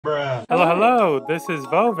Hello, hello, this is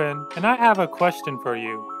Voven, and I have a question for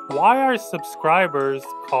you. Why are subscribers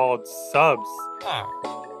called subs?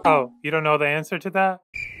 Oh, you don't know the answer to that?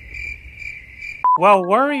 Well,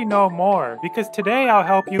 worry no more, because today I'll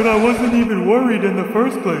help you. But I wasn't even worried in the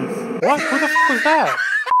first place. What? Who the f was that?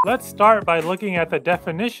 Let's start by looking at the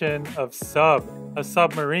definition of sub, a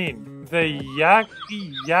submarine. The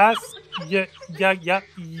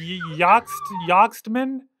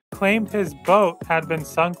yachtman claimed his boat had been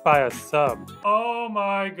sunk by a sub. Oh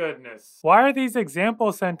my goodness. Why are these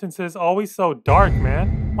example sentences always so dark,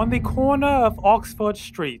 man? On the corner of Oxford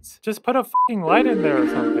streets. Just put a fucking light in there or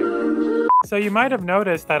something. So you might have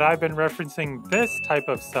noticed that I've been referencing this type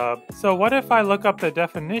of sub. So what if I look up the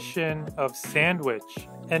definition of sandwich?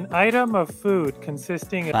 An item of food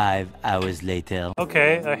consisting of 5 hours later.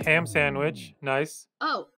 Okay, a ham sandwich. Nice.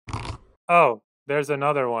 Oh, there's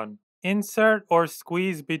another one. Insert or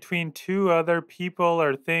squeeze between two other people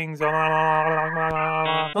or things.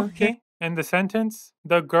 Okay. In the sentence,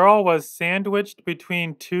 the girl was sandwiched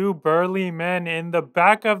between two burly men in the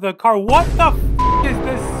back of the car. What the f is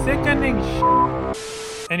this sickening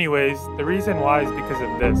sh? Anyways, the reason why is because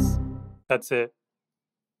of this. That's it.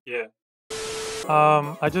 Yeah.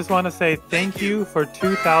 I just want to say thank you for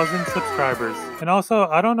 2,000 subscribers. And also,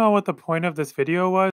 I don't know what the point of this video was.